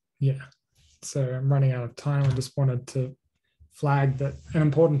 Yeah, so I'm running out of time. I just wanted to flag that an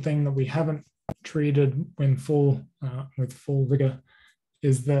important thing that we haven't treated when with full rigor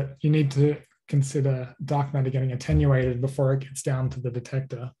is that you need to consider dark matter getting attenuated before it gets down to the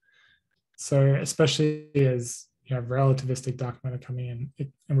detector. So especially as you have relativistic dark matter coming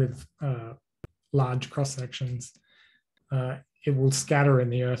in and with large cross sections, it will scatter in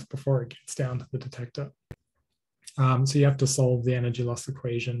the Earth before it gets down to the detector. So you have to solve the energy loss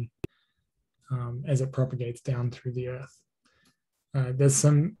equation as it propagates down through the Earth. There's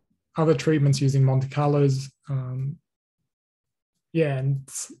some other treatments using Monte Carlos. And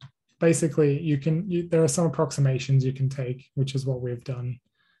basically there are some approximations you can take, which is what we've done.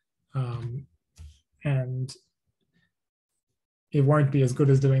 And it won't be as good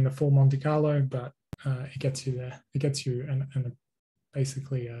as doing the full Monte Carlo, but it gets you there. It gets you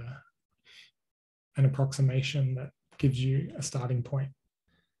basically an approximation that gives you a starting point.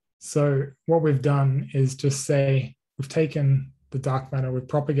 So what we've done is just say we've taken the dark matter, we've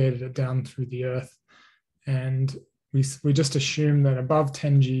propagated it down through the Earth, and we just assume that above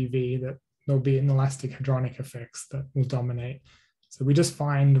 10 GeV that there'll be inelastic hadronic effects that will dominate. So we just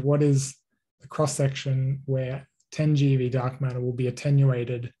find what is the cross section where 10 GeV dark matter will be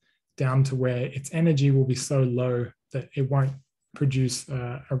attenuated down to where its energy will be so low that it won't produce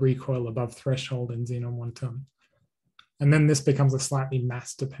a recoil above threshold in xenon 1 ton. And then this becomes a slightly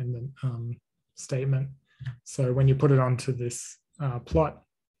mass dependent statement. So when you put it onto this plot,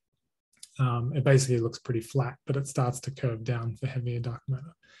 it basically looks pretty flat, but it starts to curve down for heavier dark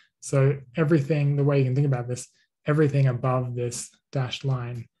matter. So everything, the way you can think about this, everything above this dashed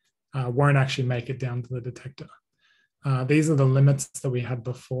line won't actually make it down to the detector. These are the limits that we had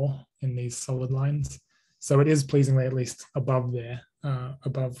before in these solid lines. So it is pleasingly at least above there,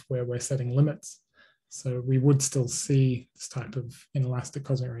 above where we're setting limits. So we would still see this type of inelastic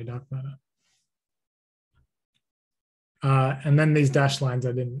cosmic ray dark matter. And then these dashed lines,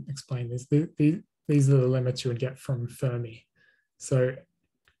 I didn't explain this. These are the limits you would get from Fermi. So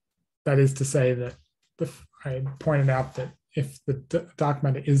that is to say that I pointed out that if the dark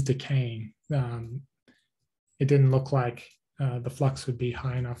matter is decaying, it didn't look like the flux would be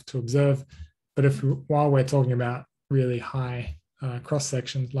high enough to observe. But while we're talking about really high cross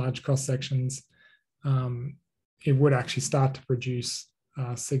sections, large cross sections, it would actually start to produce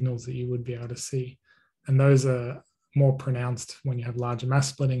signals that you would be able to see. And those are more pronounced when you have larger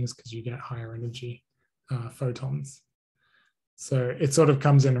mass splittings because you get higher energy photons. So it sort of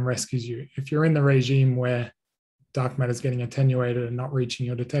comes in and rescues you. If you're in the regime where dark matter is getting attenuated and not reaching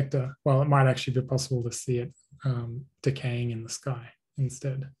your detector, well, it might actually be possible to see it decaying in the sky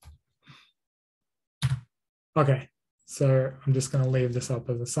instead. Okay, so I'm just going to leave this up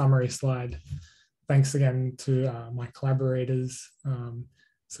as a summary slide. Thanks again to my collaborators.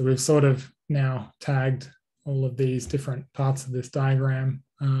 So we've sort of now tagged all of these different parts of this diagram.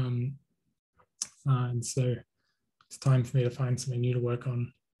 And so it's time for me to find something new to work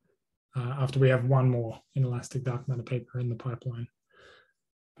on after we have one more inelastic dark matter paper in the pipeline.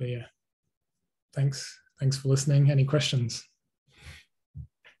 But yeah, thanks for listening. Any questions?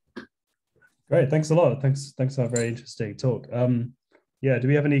 Great, thanks a lot. Thanks for a very interesting talk. Yeah, do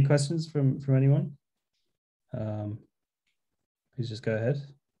we have any questions from anyone? Please just go ahead.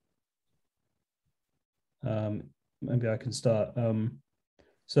 Maybe I can start.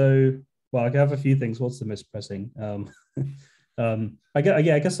 So, well, I have a few things. What's the mispressing? I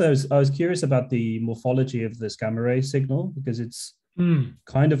guess I was curious about the morphology of this gamma ray signal because it's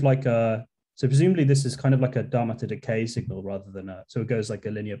kind of like a So presumably this is kind of like a dark matter decay signal rather than so it goes like a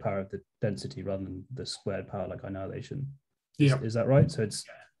linear power of the density rather than the squared power like annihilation. Is that right? So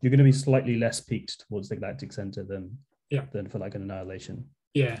you're going to be slightly less peaked towards the galactic center than for like an annihilation.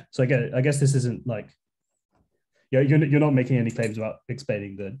 Yeah. So I guess this isn't like you're not making any claims about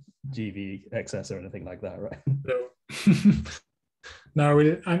explaining the GV excess or anything like that, right? No.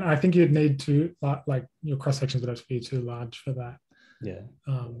 No, I think you'd need to like your cross sections would have to be too large for that. Yeah.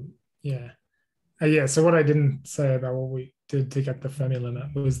 So what I didn't say about what we did to get the Fermi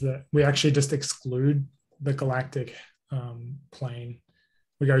limit was that we actually just exclude the galactic plane.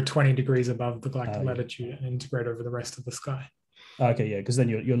 We go 20 degrees above the galactic latitude and integrate over the rest of the sky. Okay, yeah, because then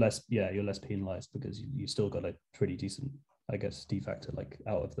you're less penalized because you still got a pretty decent, I guess, D factor like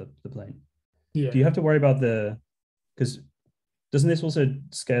out of the plane. Yeah. Do you have to worry about because doesn't this also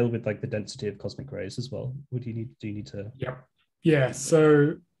scale with like the density of cosmic rays as well? Do you need to? Yep. Yeah.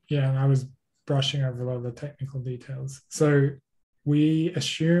 So and I was brushing over a lot of the technical details. So we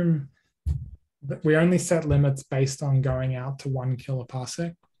assume that we only set limits based on going out to 1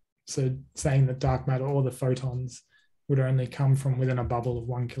 kiloparsec. So saying that dark matter or the photons would only come from within a bubble of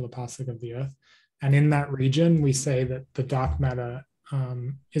 1 kiloparsec of the Earth. And in that region, we say that the dark matter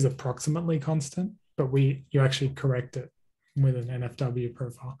is approximately constant, but you actually correct it with an NFW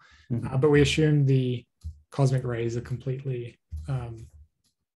profile. Mm-hmm. But we assume the cosmic rays are completely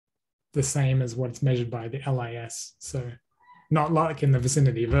the same as what's measured by the LIS. So not like in the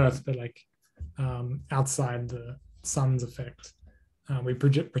vicinity of Earth, but like outside the sun's effect. We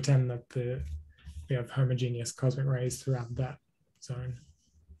pretend that we have homogeneous cosmic rays throughout that zone.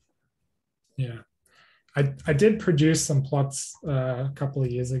 Yeah. I did produce some plots a couple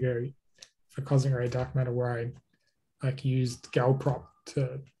of years ago for cosmic ray dark matter where I like used Galprop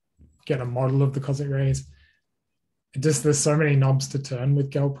to get a model of the cosmic rays. There's so many knobs to turn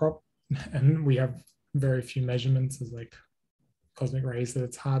with Galprop, and we have very few measurements as like cosmic rays that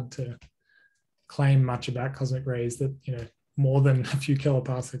it's hard to claim much about cosmic rays that more than a few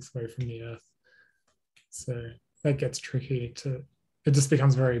kiloparsecs away from the Earth. So that gets tricky it just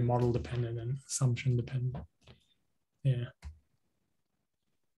becomes very model dependent and assumption dependent. Yeah.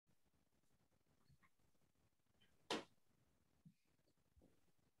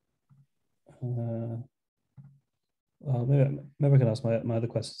 Maybe I can ask my other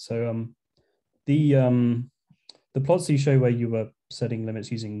question. So the plots you show where you were setting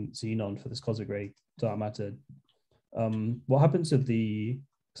limits using xenon for this cosmic ray dark matter, what happens to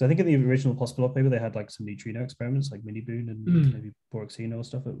because I think in the original possible paper they had like some neutrino experiments like mini boon and maybe Boraxino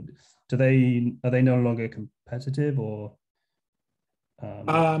stuff. Are they no longer competitive or what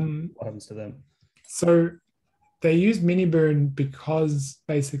happens to them? So they use mini boon because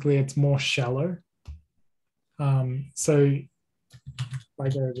basically it's more shallow. So if I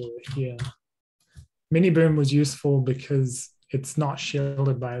go over here, mini boon was useful because it's not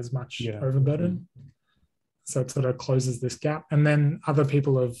shielded by as much overburden. So it sort of closes this gap. And then other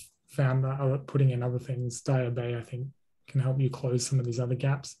people have found that putting in other things, Diobey, I think, can help you close some of these other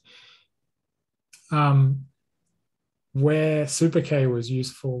gaps. Where Super K was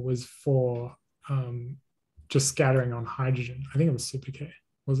useful was for just scattering on hydrogen. I think it was Super K,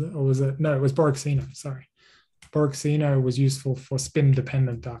 was it? Or was it? No, it was Boraxino, sorry. Boraxino was useful for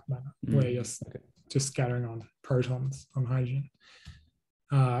spin-dependent dark matter, where you're just scattering on protons on hydrogen.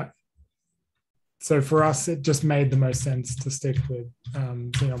 So for us, it just made the most sense to stick with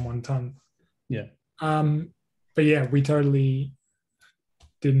xenon 1 ton. Yeah. But yeah, we totally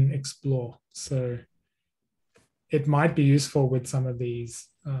didn't explore. So it might be useful with some of these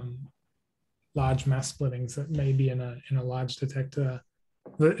large mass splittings that may be in a large detector,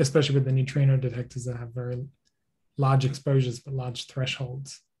 especially with the neutrino detectors that have very large exposures but large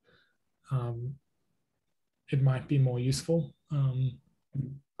thresholds. It might be more useful.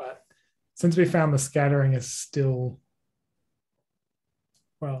 But since we found the scattering is still,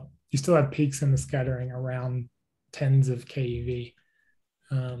 you still have peaks in the scattering around tens of keV,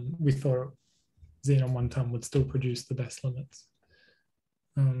 we thought xenon 1 ton would still produce the best limits.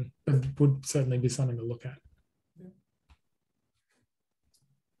 But it would certainly be something to look at.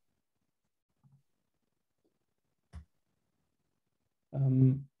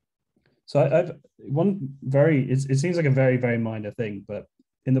 So I've it seems like a very, very minor thing, but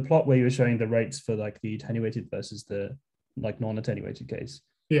in the plot where you were showing the rates for like the attenuated versus the like non-attenuated case.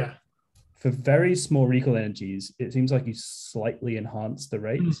 Yeah. For very small recoil energies, it seems like you slightly enhance the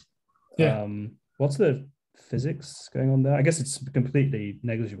rate. Yeah. What's the physics going on there? I guess it's completely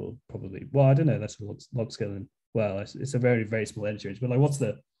negligible, probably. Well, I don't know. That's log scaling. Well, it's a very, very small energy range, but like, what's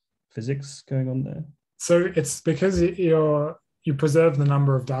the physics going on there? So it's because you're you preserve the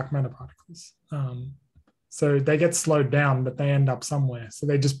number of dark matter particles. So they get slowed down, but they end up somewhere. So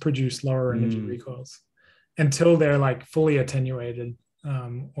they just produce lower energy recoils until they're like fully attenuated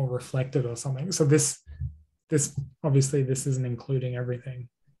or reflected or something. So this obviously this isn't including everything,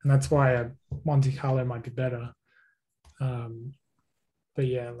 and that's why a Monte Carlo might be better. But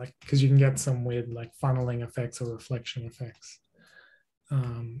yeah, like because you can get some weird like funneling effects or reflection effects.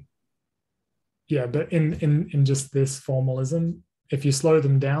 Yeah, but in just this formalism, if you slow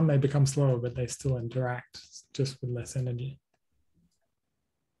them down, they become slower, but they still interact just with less energy.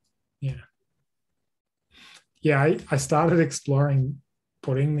 Yeah. Yeah, I started exploring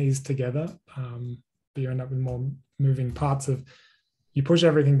putting these together, but you end up with more moving parts of, you push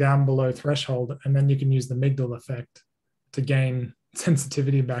everything down below threshold, and then you can use the Migdal effect to gain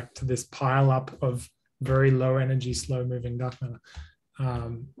sensitivity back to this pile up of very low energy, slow moving dark matter.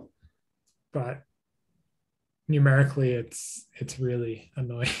 But numerically, it's really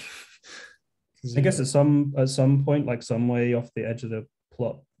annoying. I guess at some point, like some way off the edge of the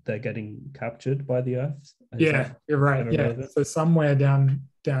plot, they're getting captured by the Earth. Yeah, you're right. Yeah, relevant? So somewhere down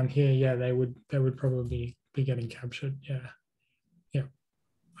here, yeah, they would probably be getting captured. Yeah, yeah.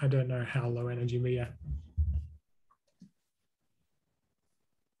 I don't know how low energy, but yeah.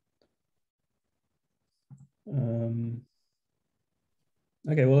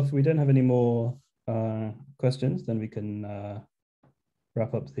 Okay, well, if we don't have any more questions, then we can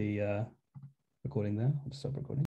wrap up the recording there. I'll stop recording.